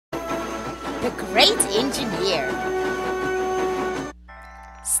The Great Engineer.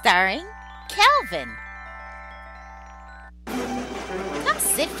 Starring Kelvin. Come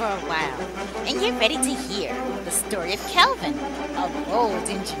sit for a while and get ready to hear the story of Kelvin, a bold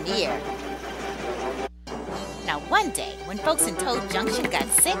engineer. Now one day, when folks in Toad Junction got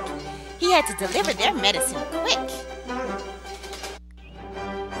sick, he had to deliver their medicine quick.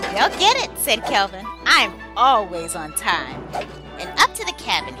 "You'll get it," said Kelvin. "I'm always on time." And up to the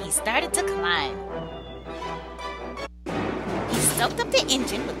cabin he started to climb. He stoked up the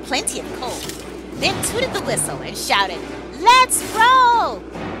engine with plenty of coal, then tooted the whistle and shouted, "Let's roll!"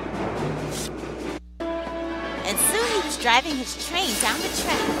 And soon he was driving his train down the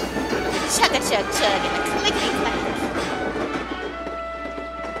track. Chug-a-chug-chug and a clickety-clack.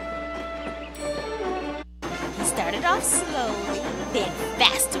 He started off slowly, then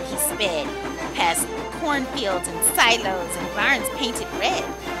faster he sped, past cornfields and silos and barns painted red.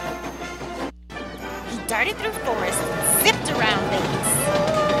 He darted through forests and zipped around lakes,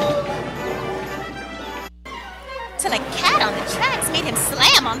 till a cat on the tracks made him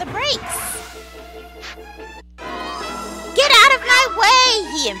slam on the brakes. "Get out of my way!"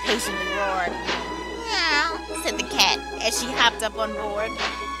 he impatiently roared. "Meow," said the cat as she hopped up on board.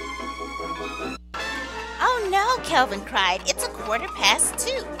 "Oh no," Kelvin cried, "it's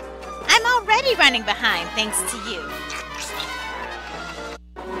 2:15. I'm already running behind thanks to you."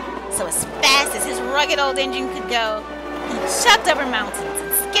 So as fast as his rugged old engine could go, he chugged over mountains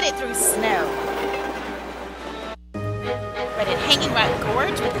and skidded through snow. But at Hanging Rock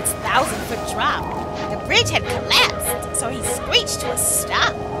Gorge with its 1,000-foot drop, the bridge had collapsed, so he screeched to a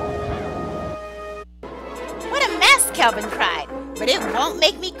stop. "What a mess," Kelvin cried, "but it won't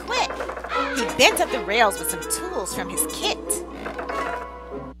make me quit." He bent up the rails with some tools from his kit.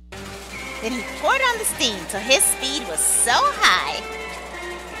 Then he poured on the steam till his speed was so high,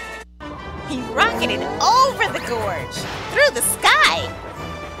 he rocketed over the gorge, through the sky.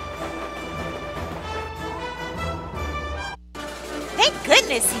 "Thank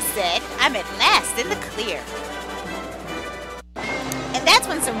goodness," he said, "I'm at last in the clear." And that's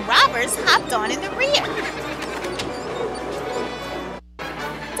when some robbers hopped on in the rear.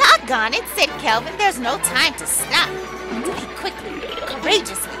 "Doggone it," said Kelvin, "there's no time to stop," until he quickly,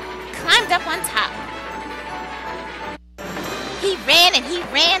 courageously climbed up on top. He ran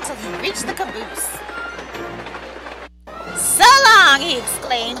till he reached the caboose. "So long," he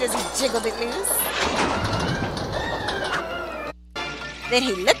exclaimed as he jiggled it loose. Then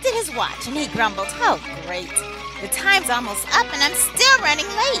he looked at his watch and he grumbled, "Oh great, the time's almost up and I'm still running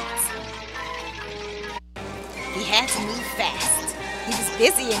late." He had to move fast. He was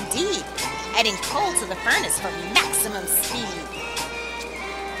busy indeed, adding coal to the furnace for maximum speed.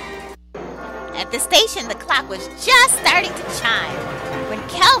 At the station, the clock was just starting to chime when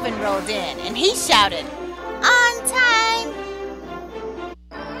Kelvin rolled in and he shouted, "On time!"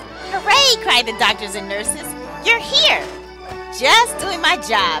 "Hooray!" cried the doctors and nurses. "You're here!" "Just doing my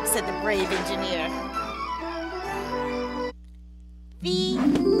job," said the brave engineer.